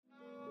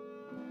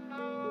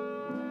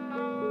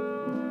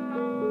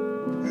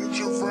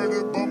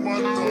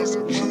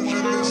Welcome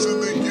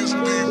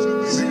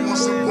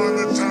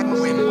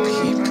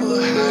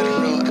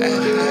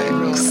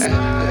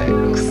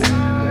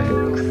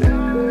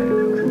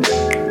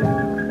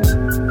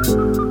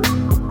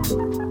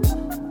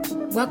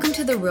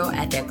to The Real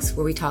Ethics,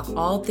 where we talk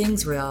all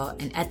things real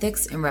and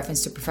ethics in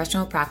reference to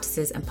professional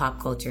practices and pop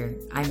culture.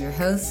 I'm your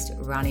host,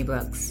 Ronnie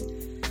Brooks.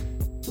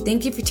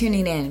 Thank you for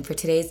tuning in for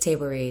today's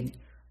table read.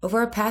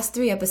 Over our past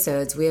 3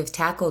 episodes, we have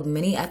tackled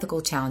many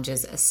ethical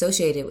challenges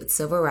associated with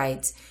civil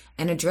rights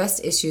and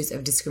addressed issues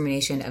of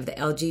discrimination of the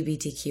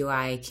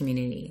LGBTQI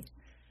community.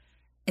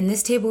 In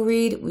this table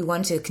read, we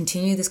wanted to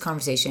continue this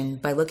conversation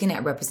by looking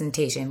at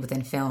representation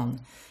within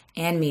film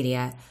and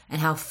media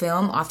and how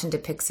film often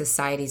depicts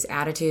society's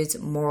attitudes,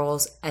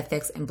 morals,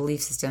 ethics, and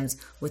belief systems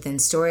within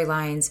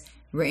storylines,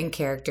 written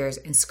characters,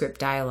 and script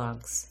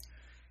dialogues.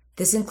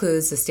 This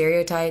includes the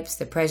stereotypes,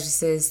 the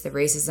prejudices, the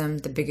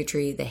racism, the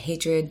bigotry, the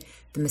hatred,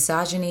 the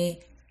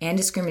misogyny, and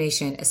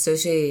discrimination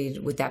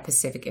associated with that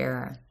specific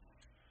era.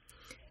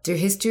 Through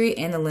history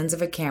and the lens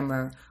of a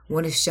camera,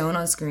 what is shown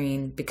on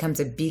screen becomes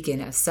a beacon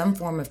of some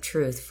form of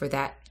truth for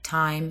that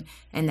time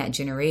and that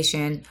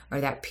generation or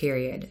that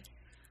period.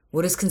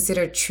 What is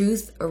considered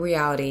truth or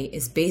reality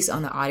is based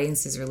on the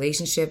audience's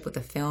relationship with the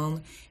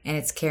film and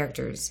its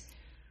characters.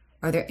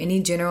 Are there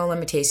any general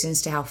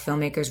limitations to how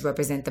filmmakers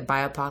represent the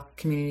BIPOC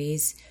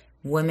communities,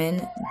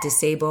 women,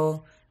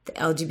 disabled, the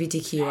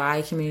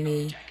LGBTQI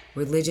community,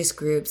 religious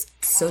groups,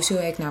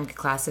 socioeconomic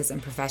classes,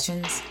 and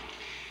professions?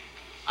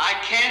 I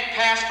can't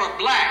pass for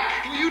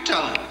black. Who you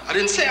telling? I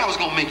didn't say I was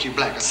gonna make you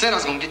black. I said I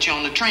was gonna get you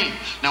on the train.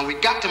 Now we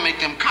got to make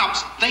them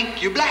cops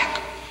think you're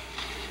black.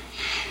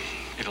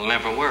 It'll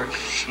never work.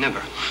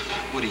 Never.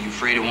 What, are you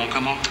afraid it won't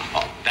come off?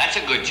 Oh, that's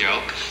a good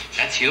joke.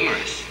 That's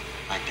humorous.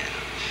 Like that.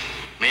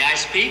 May I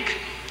speak?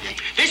 Yeah.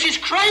 This is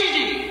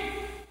crazy.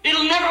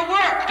 It'll never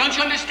work. Don't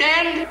you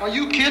understand? Are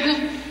you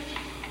kidding?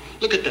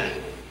 Look at that.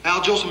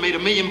 Al Jolson made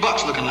 $1 million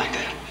looking like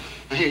that.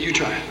 Now here, you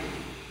try it.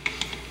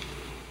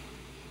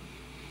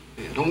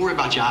 Yeah, don't worry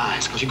about your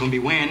eyes, because you're going to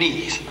be wearing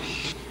these. There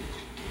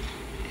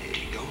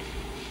you go.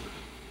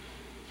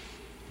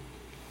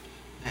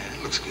 Yeah,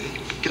 that looks good.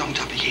 Get on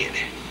top of your head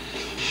there.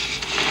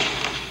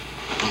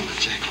 On my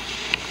jacket.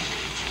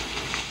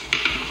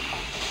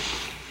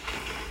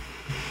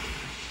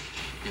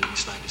 Let me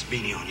slide this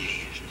beanie on your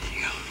head. There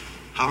you go.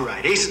 All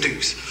right, ace of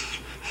deuce.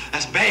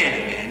 That's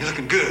bad, man. You're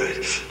looking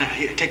good. Now,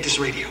 here, take this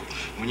radio.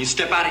 When you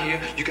step out of here,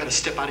 you got to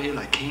step out of here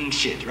like king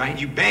shit, right?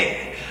 You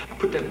bad. I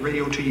put that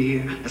radio to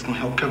your ear. That's going to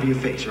help cover your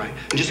face, right?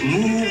 And just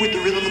move with the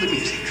rhythm of the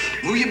music.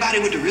 Move your body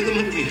with the rhythm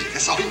of the music.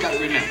 That's all you got to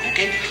remember,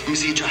 okay? Let me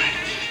see you try it.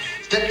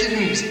 Step to the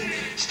music.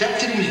 Step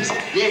to the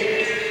music.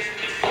 Yeah.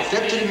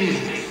 Step to the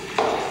music.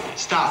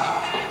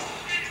 Stop.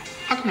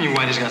 How come you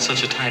whitey's got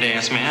such a tight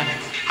ass, man?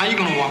 How you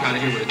gonna walk out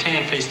of here with a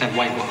tan face and that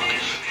white walk?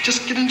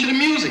 Just get into the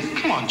music.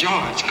 Come on,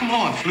 George. Come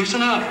on.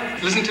 Loosen up.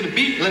 Listen to the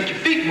beat. Let your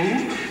feet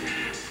move.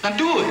 Now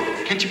do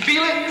it. Can't you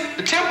feel it?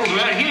 The tempo's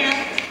right here.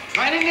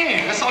 Right in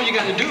there. That's all you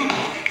got to do.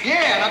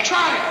 Yeah, now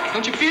try it.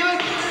 Don't you feel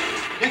it?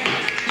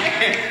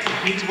 Yeah.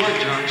 Needs work,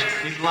 George.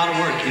 Needs a lot of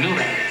work. You know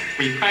that.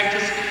 Will you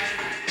practice?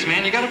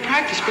 Man, you got to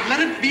practice, but let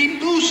it be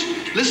loose.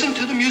 Listen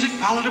to the music.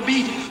 Follow the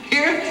beat.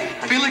 Here?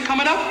 Feel it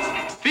coming up?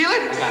 Feel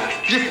it?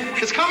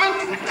 Yeah, it's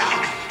coming?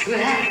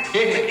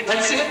 Yeah,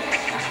 that's it.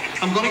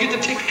 I'm going to get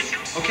the tickets.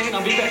 Okay, and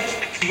I'll be back.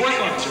 Work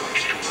on it,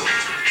 George.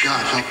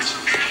 God help us.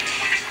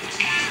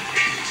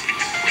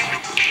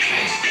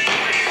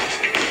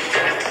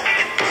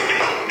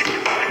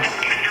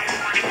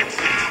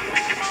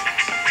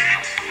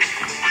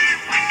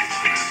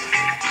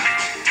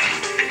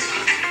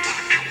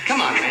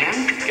 Come on,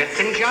 man. Get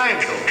some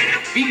jive going.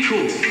 Be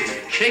cool.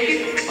 Shake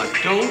it, but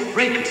don't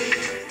break it.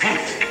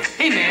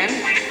 Hey, man.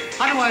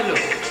 How do I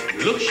look?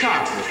 You look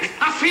sharp, looking.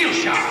 I feel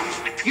sharp.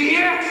 You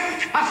hear?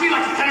 I feel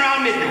like it's 10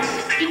 around midnight.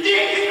 You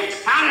dig?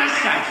 Out of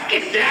sight.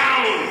 Get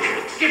down.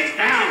 Get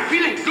down.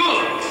 Feeling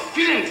good.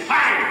 Feeling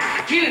fine.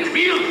 Feeling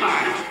real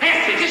fine.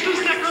 Hey, just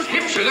loosen up those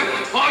hips, sugar.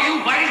 All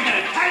you buddies got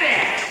a tight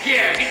ass.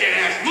 Yeah, get that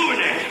ass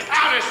moving there.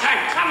 Out of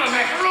sight. I'm a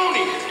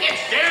macaroni. Get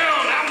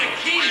down. I'm the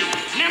king.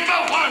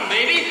 Number 1,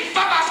 baby.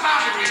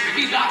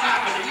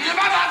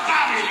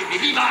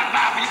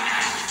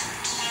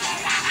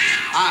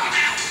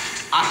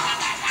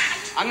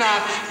 I'm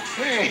not.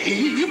 Hey,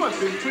 you must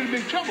be in pretty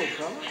big trouble,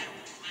 fella.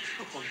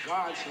 Oh, for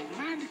God's sake,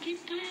 man, to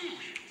keep clean.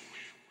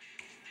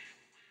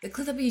 The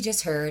clip that you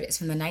just heard is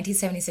from the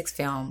 1976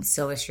 film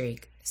Silver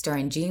Streak,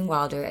 starring Gene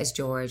Wilder as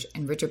George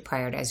and Richard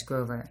Pryor as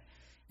Grover.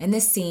 In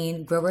this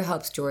scene, Grover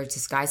helps George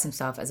disguise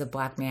himself as a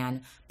black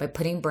man by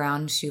putting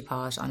brown shoe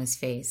polish on his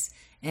face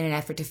in an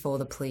effort to fool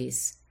the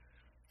police.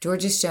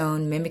 George is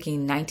shown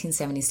mimicking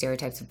 1970s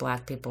stereotypes of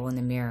black people in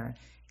the mirror,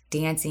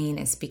 dancing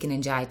and speaking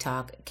in jive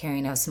talk,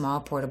 carrying a small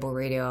portable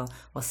radio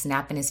while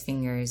snapping his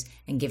fingers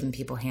and giving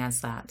people hand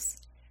slaps.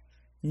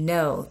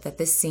 Know that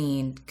this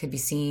scene could be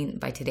seen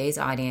by today's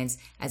audience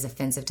as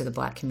offensive to the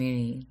black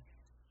community.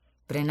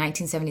 But in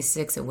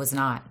 1976, it was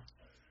not.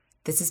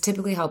 This is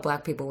typically how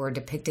black people were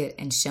depicted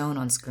and shown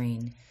on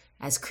screen,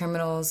 as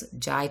criminals,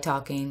 jive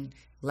talking,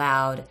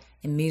 loud,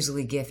 and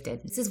musically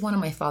gifted. This is one of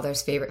my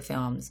father's favorite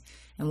films,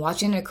 and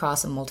watching it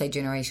across a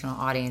multi-generational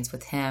audience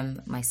with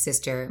him, my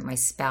sister, my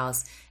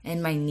spouse,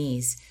 and my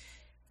niece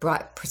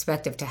brought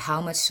perspective to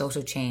how much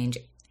social change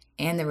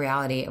and the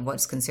reality of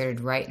what's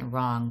considered right and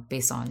wrong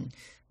based on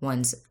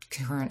one's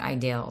current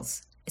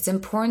ideals. It's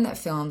important that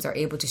films are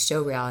able to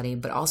show reality,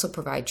 but also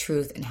provide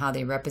truth in how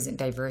they represent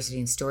diversity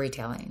in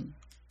storytelling.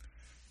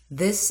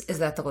 This is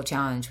the ethical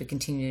challenge we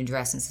continue to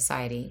address in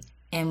society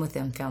and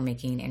within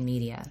filmmaking and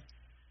media.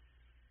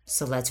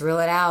 So let's reel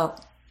it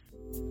out.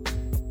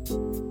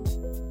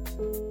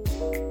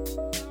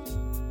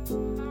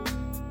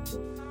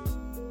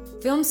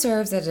 Film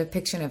serves as a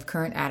depiction of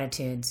current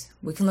attitudes.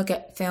 We can look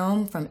at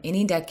film from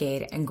any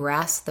decade and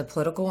grasp the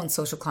political and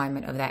social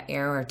climate of that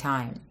era or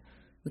time.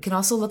 We can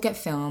also look at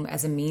film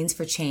as a means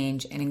for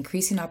change and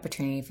increasing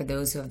opportunity for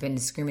those who have been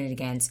discriminated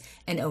against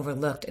and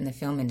overlooked in the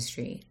film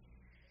industry.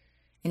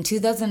 In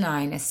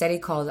 2009, a study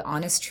called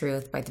Honest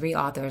Truth by 3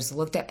 authors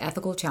looked at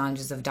ethical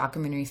challenges of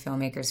documentary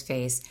filmmakers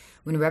face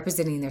when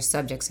representing their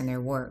subjects in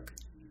their work.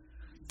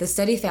 The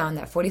study found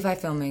that 45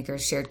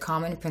 filmmakers shared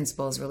common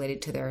principles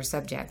related to their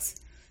subjects,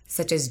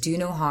 such as do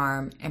no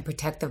harm and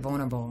protect the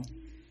vulnerable,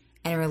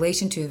 and in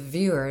relation to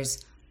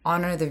viewers,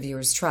 honor the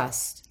viewer's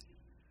trust.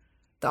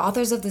 The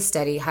authors of the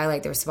study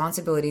highlight the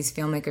responsibilities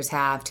filmmakers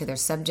have to their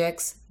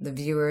subjects, the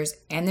viewers,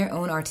 and their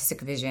own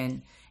artistic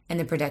vision and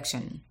the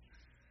production.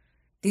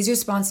 These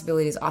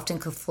responsibilities often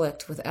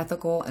conflict with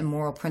ethical and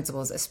moral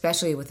principles,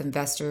 especially with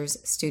investors,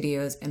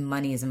 studios, and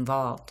money is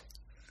involved.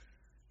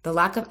 The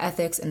lack of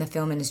ethics in the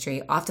film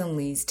industry often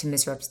leads to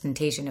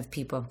misrepresentation of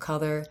people of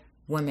color,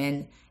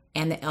 women,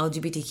 and the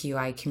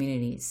LGBTQI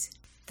communities.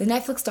 The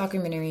Netflix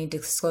documentary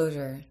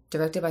Disclosure,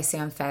 directed by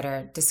Sam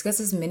Feder,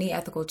 discusses many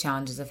ethical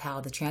challenges of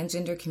how the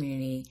transgender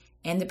community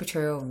and the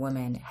portrayal of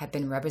women have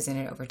been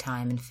represented over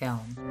time in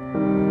film.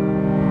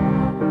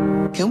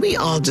 Can we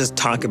all just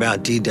talk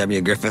about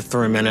D.W. Griffith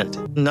for a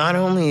minute? Not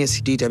only is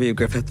D.W.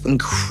 Griffith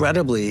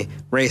incredibly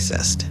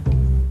racist,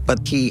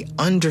 but he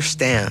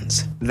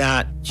understands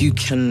that you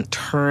can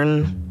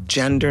turn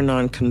gender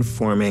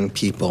nonconforming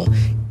people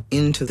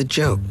into the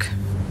joke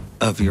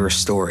of your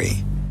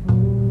story.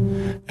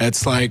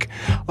 It's like,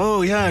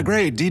 oh yeah,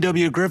 great,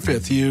 D.W.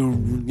 Griffith, you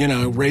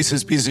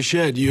racist piece of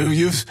shit.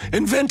 You've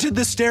invented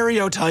the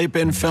stereotype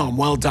in film.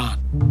 Well done.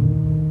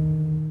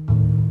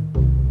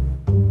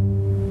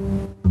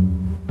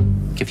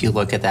 If you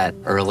look at that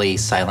early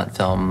silent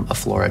film, A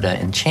Florida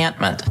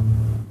Enchantment,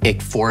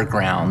 it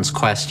foregrounds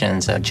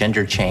questions of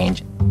gender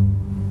change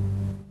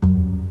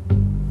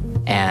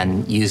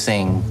and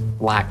using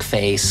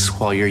blackface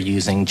while you're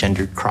using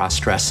gendered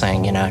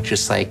cross-dressing,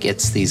 just like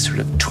it's these sort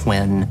of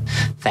twin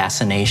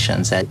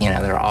fascinations that,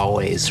 they're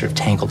always sort of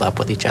tangled up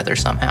with each other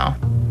somehow.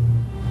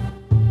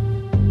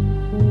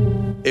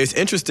 It's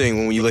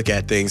interesting when you look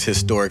at things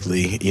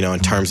historically, in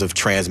terms of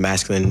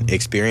trans-masculine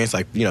experience.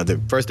 Like,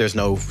 first there's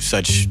no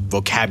such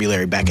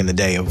vocabulary back in the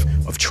day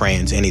of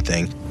trans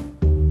anything.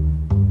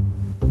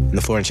 In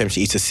the Florida Enchantment,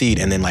 she eats a seed,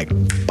 and then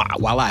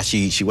voila,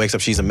 she wakes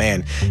up, she's a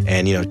man.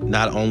 And,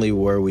 not only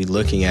were we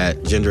looking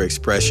at gender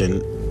expression,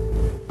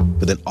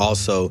 but then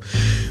also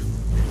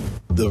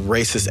the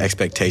racist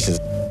expectations.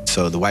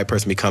 So the white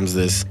person becomes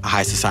this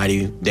high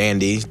society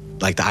dandy,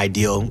 like the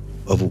ideal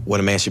of what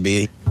a man should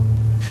be.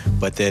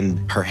 But then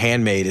her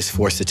handmaid is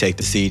forced to take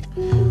the seat.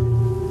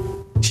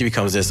 She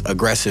becomes this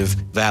aggressive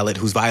valet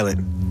who's violent.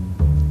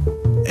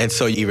 And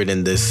so even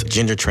in this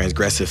gender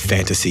transgressive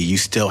fantasy, you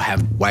still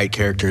have white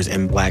characters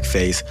in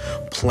blackface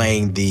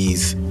playing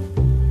these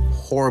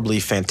horribly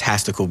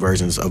fantastical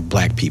versions of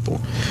black people.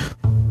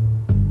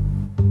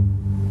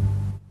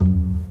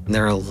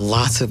 There are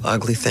lots of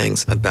ugly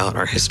things about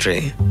our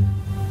history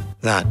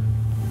that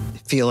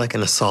feel like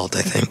an assault,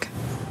 I think.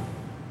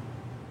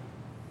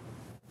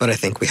 But I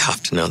think we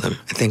have to know them.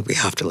 I think we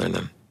have to learn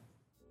them.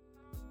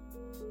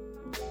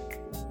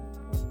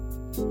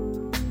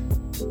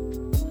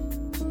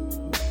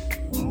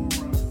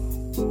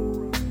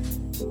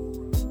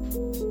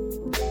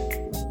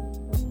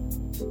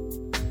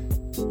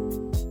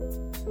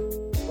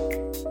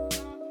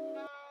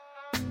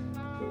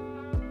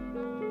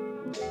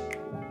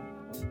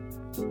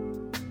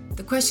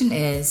 The question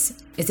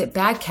is it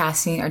bad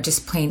casting or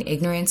just plain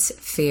ignorance,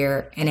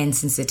 fear, and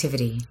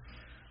insensitivity?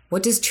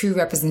 What does true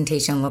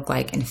representation look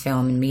like in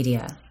film and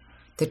media?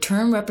 The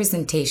term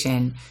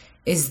representation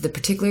is the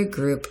particular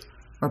group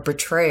or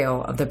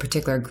portrayal of the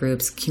particular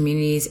group's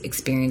communities,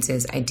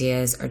 experiences,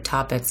 ideas, or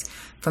topics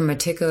from a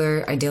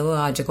particular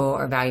ideological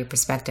or value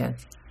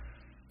perspective.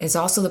 It's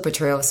also the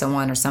portrayal of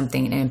someone or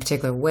something in a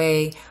particular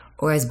way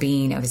or as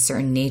being of a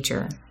certain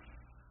nature.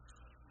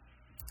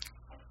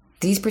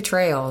 These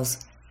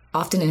portrayals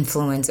often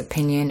influence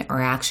opinion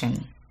or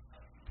action.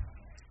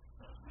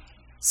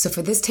 So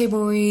for this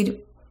table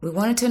read, we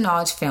wanted to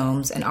acknowledge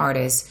films and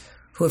artists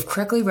who have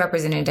correctly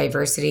represented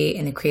diversity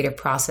in the creative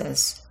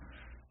process.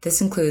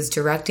 This includes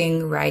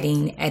directing,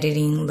 writing,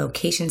 editing,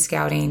 location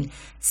scouting,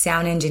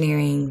 sound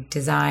engineering,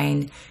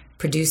 design,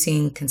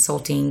 producing,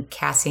 consulting,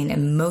 casting,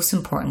 and most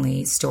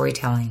importantly,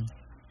 storytelling.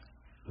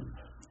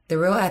 The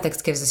Real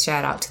Ethics gives a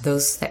shout out to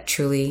those that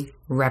truly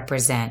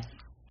represent.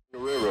 The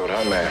railroad,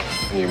 huh, man?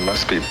 You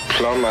must be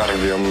plumb out of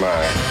your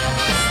mind.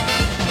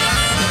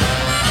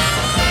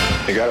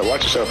 You gotta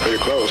watch yourself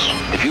pretty close.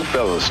 If you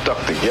fellas stuck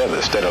together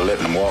instead of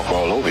letting them walk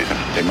all over you,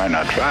 they might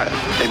not try it.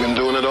 They've been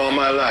doing it all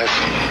my life.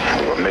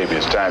 Well, maybe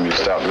it's time you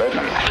stop letting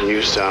them.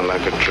 You sound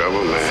like a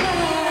troublemaker.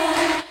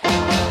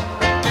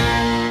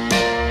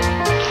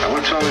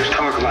 What's all this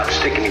talk about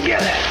sticking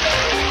together?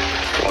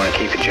 You want to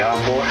keep your job,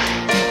 boy?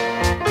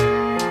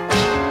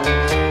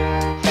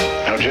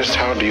 Now, just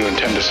how do you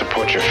intend to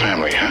support your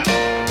family, huh?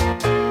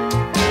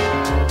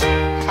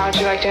 How'd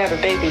you like to have a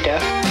baby,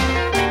 Duff?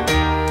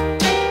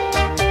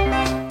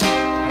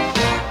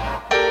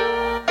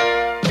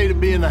 To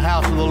be in the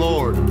house of the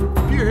Lord.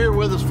 If you're here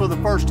with us for the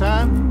first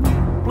time,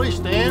 please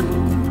stand.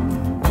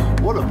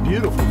 What a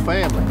beautiful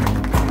family.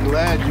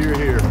 Glad you're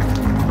here.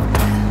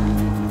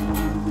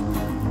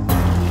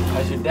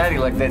 How's your daddy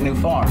like that new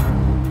farm?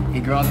 He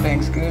growing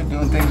things good,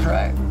 doing things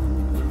right?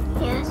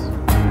 Yes.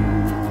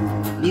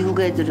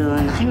 미국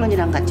애들은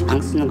할머니랑 같이 방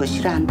쓰는 거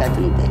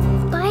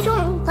싫어한다던데. But I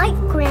don't like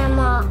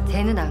Grandma.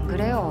 쟤는 안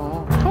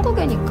그래요.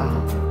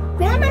 한국애니까.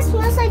 Grandma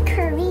smells like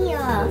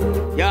Korea.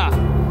 Yeah.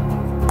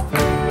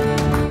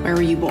 Where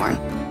were you born?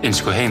 In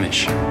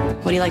Squamish.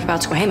 What do you like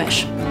about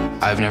Squamish?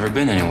 I've never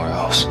been anywhere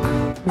else.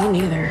 Me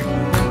neither.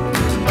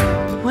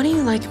 What do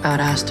you like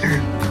about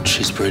Aster?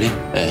 She's pretty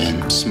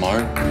and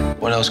smart.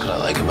 What else could I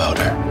like about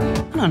her?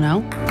 I don't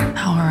know.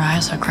 How her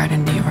eyes look right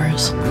into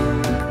yours.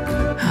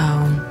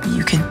 How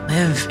you can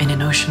live in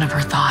an ocean of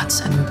her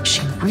thoughts and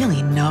she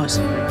really knows.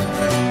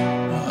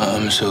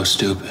 I'm so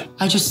stupid.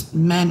 I just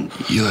meant...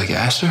 You like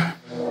Aster?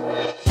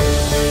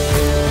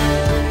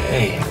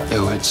 Hey, it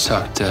would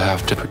suck to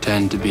have to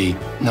pretend to be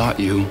not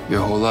you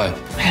your whole life.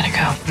 I gotta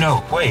go.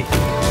 No, wait.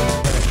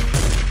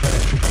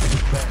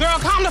 Girl,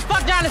 calm the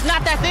fuck down. It's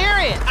not that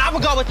serious. I will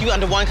go with you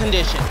under one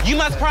condition. You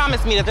must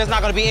promise me that there's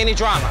not going to be any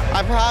drama.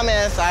 I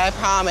promise. I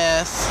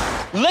promise.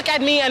 Look at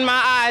me in my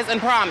eyes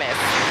and promise.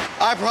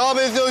 I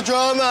promise no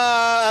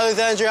drama,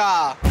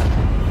 Alexandra.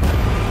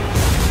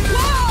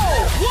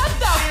 Whoa! What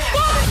the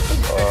fuck?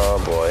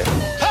 Oh, boy.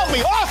 Help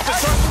me,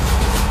 officer!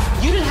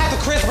 You didn't have to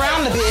Chris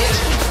Brown the bitch.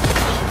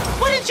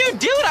 What did you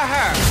do to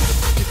her?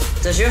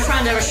 Does your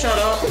friend ever shut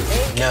up?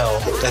 No,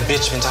 that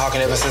bitch been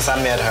talking ever since I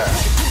met her.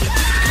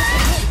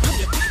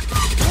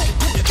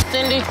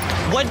 Cindy,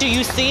 what do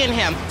you see in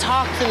him?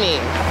 Talk to me.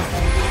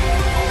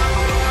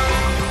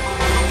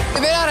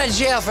 We've been out of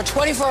jail for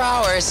 24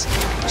 hours.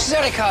 She's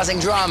already causing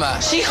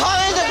drama. She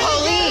called the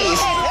police.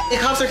 The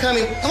cops are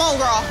coming. Come on,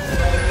 girl.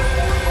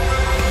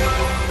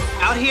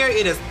 Out here,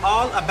 it is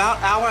all about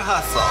our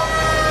hustle.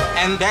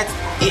 And that's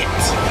it.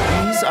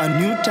 These are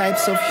new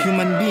types of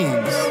human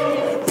beings.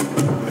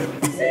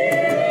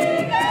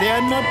 They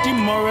are not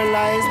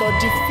demoralized or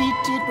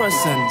defeated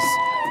persons.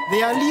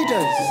 They are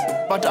leaders,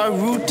 but are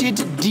rooted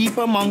deep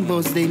among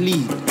those they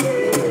lead.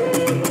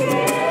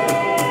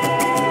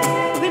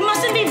 We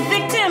mustn't be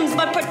victims,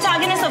 but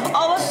protagonists of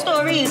our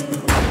stories.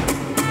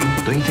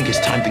 Don't you think it's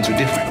time things were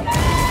different?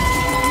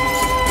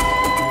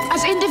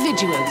 As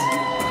individuals,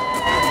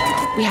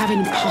 we have an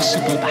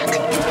impossible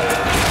battle.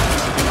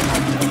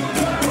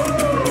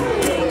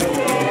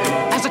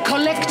 As a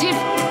collective,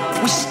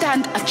 we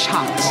stand a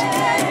chance.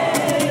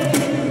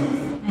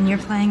 And you're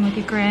playing with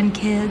your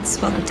grandkids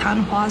while the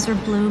tanhuas are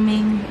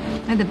blooming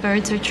or the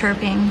birds are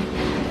chirping.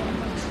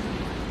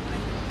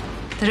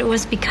 That it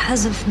was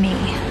because of me.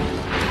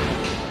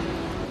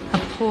 A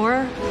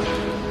poor,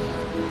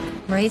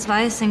 raised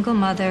by a single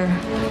mother,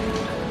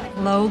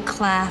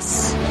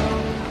 low-class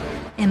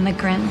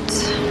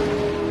immigrant.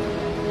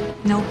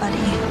 Nobody.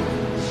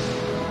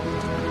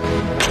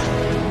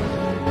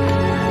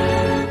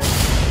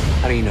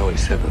 How do you know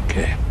he's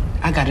 7K?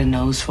 I got a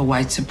nose for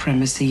white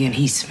supremacy and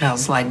he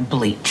smells like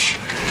bleach.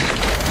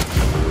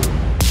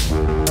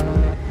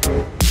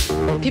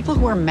 People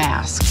who wear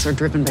masks are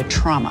driven by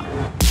trauma.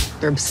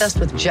 They're obsessed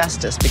with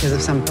justice because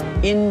of some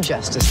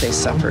injustice they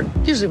suffered,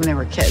 usually when they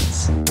were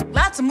kids.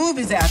 Lots of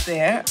movies out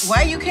there.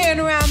 Why are you carrying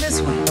around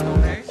this one?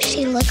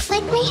 She looks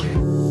like me?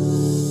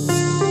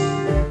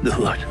 The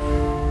hood.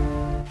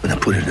 When I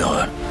put it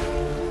on,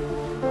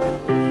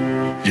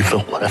 you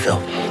felt what I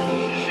felt?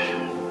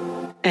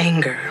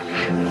 Anger.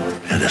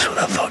 Yeah, that's what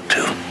I thought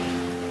too.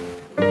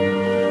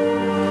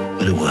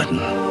 But it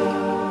wasn't.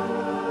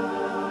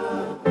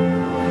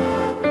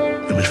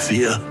 It was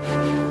fear.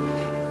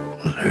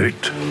 It was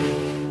hurt.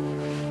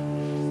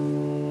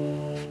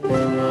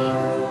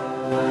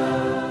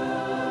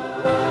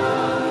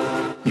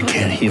 You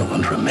can't heal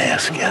under a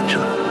mask,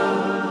 Angela.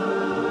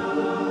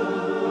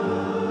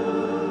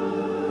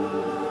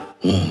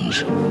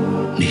 Wounds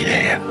need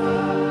air.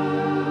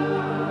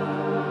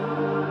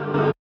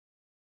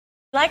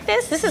 Like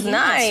this? This is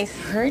nice.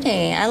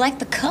 Pretty. I like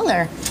the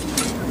color.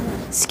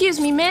 Excuse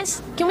me,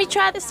 miss. Can we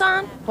try this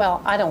on?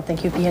 Well, I don't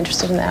think you'd be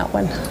interested in that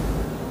one.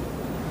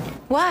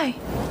 Why?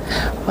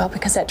 Well,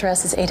 because that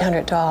dress is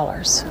 $800.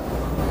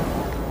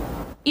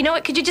 You know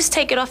what? Could you just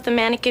take it off the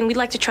mannequin? We'd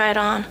like to try it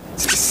on.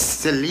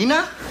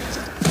 Selena?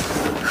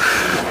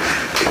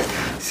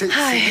 Selena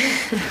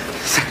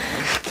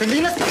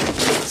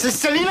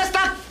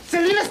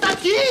está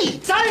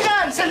aquí!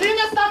 Salgan!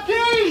 Selena está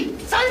aquí!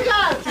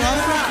 Salgan!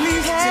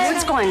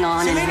 What's going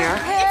on in here?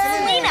 It's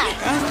Selena.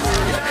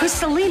 Who's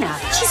Selena?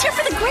 She's here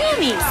for the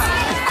Grammys.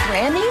 The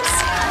Grammys?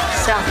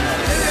 So,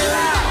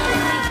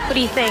 what do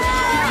you think?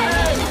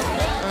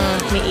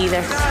 Me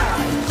either.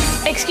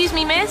 Excuse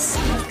me, miss.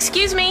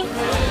 Excuse me.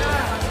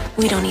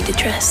 We don't need the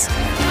dress.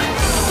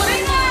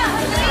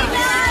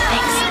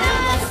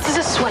 This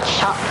is a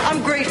sweatshop.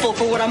 I'm grateful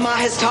for what Amma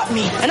has taught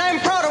me, and I'm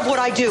proud of what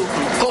I do.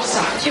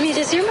 Cosa. Jimmy,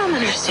 does your mom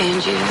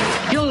understand you?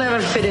 You'll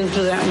never fit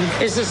into that one.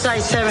 It's a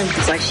size 7.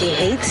 It's like she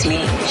hates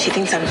me. She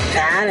thinks I'm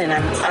fat and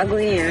I'm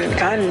ugly and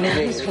God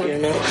knows what. You're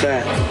not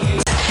fat.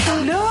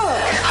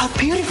 Look how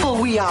beautiful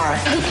we are.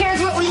 Who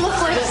cares what we look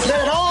like? Just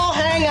let it all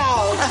hang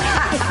out.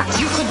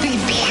 You could be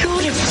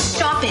beautiful.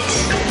 Stop it.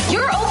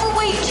 You're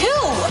overweight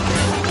too.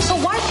 So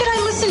why should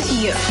I listen to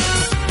you?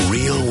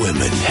 Real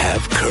women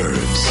have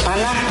curves.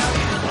 Anna,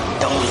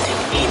 don't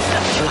eat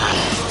the fly.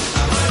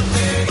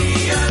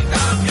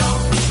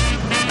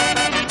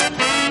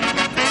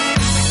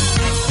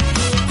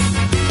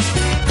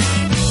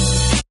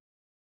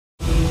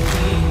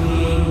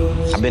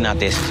 I've been out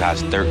there since I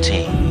was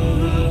 13.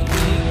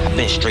 I've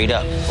been straight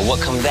up, but what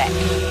comes back?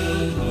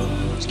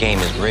 This game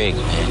is rigged,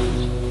 man.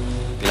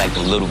 Be like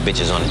them little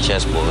bitches on the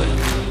chessboard.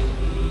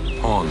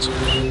 Pawns. You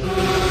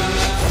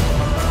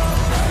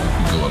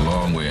go a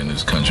long way in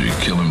this country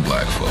killing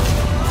black folk.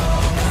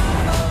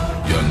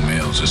 Young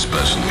males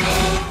especially.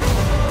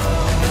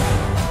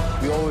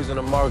 We always in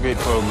the market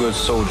for a good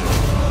soldier.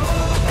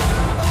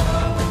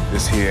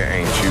 This here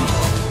ain't you.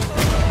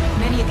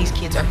 Many of these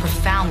kids are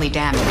profoundly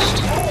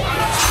damaged.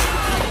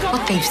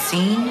 What they've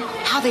seen,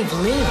 how they've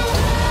lived.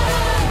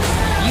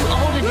 You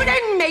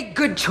didn't make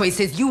good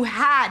choices. You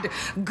had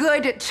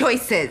good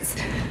choices.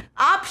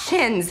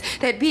 Options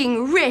that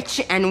being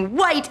rich and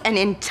white and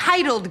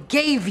entitled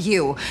gave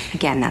you.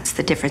 Again, that's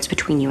the difference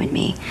between you and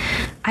me.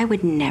 I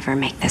would never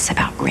make this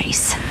about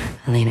race.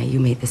 Elena, you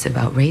made this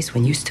about race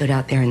when you stood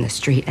out there in the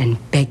street and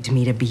begged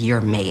me to be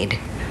your maid.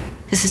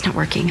 This is not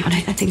working out.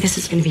 I think this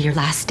is going to be your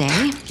last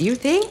day. You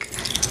think?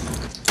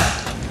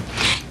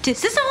 Is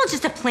this all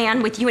just a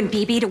plan with you and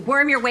BB to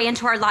worm your way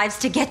into our lives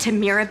to get to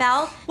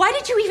Mirabel? Why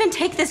did you even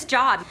take this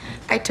job?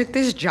 I took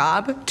this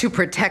job to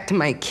protect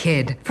my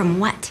kid. From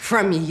what?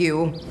 From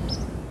you.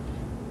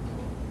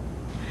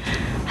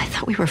 I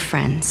thought we were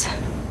friends.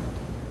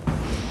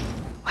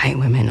 White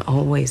women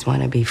always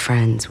want to be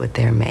friends with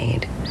their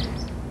maid.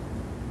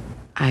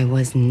 I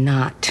was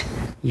not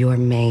your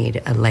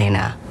maid,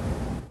 Elena.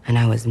 And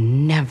I was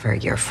never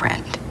your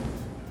friend.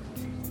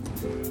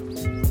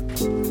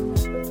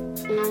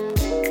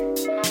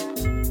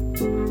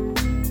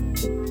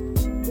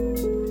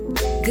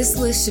 This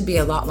list should be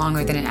a lot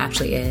longer than it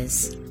actually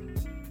is.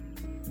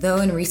 Though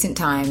in recent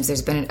times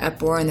there's been an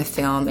uproar in the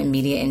film and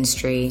media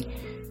industry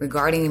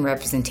regarding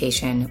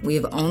representation, we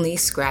have only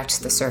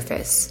scratched the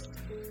surface.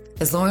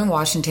 As Lauren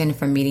Washington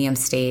from Medium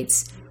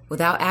states,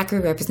 without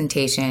accurate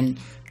representation,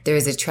 there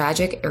is a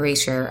tragic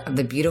erasure of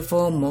the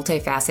beautiful,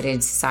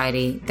 multifaceted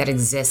society that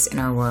exists in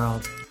our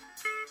world.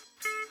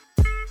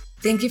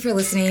 Thank you for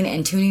listening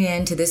and tuning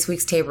in to this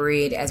week's Table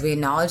Read as we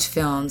acknowledge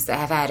films that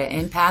have had an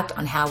impact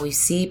on how we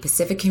see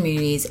Pacific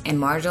communities and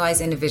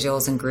marginalized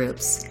individuals and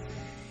groups.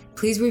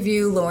 Please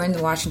review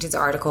Lauren Washington's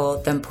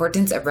article, The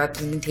Importance of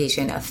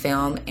Representation of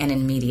Film and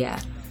in Media.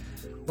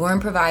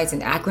 Lauren provides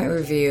an accurate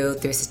review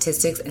through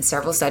statistics and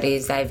several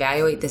studies that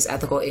evaluate this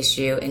ethical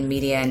issue in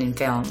media and in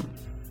film.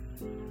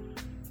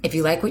 If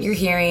you like what you're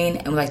hearing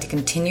and would like to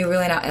continue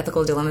ruling out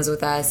ethical dilemmas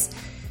with us,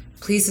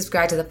 please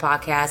subscribe to the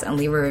podcast and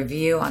leave a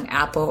review on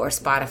Apple or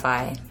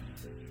Spotify.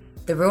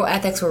 The Real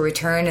Ethics will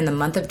return in the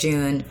month of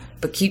June,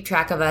 but keep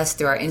track of us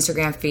through our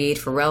Instagram feed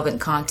for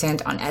relevant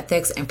content on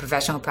ethics and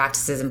professional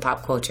practices in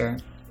pop culture.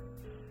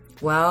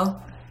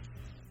 Well,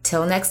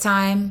 till next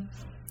time,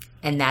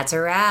 and that's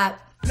a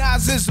wrap.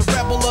 Nas is a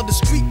rebel of the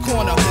street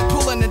corner,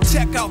 pulling the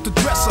tech out the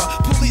dresser.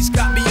 Police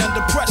got me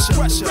under pressure.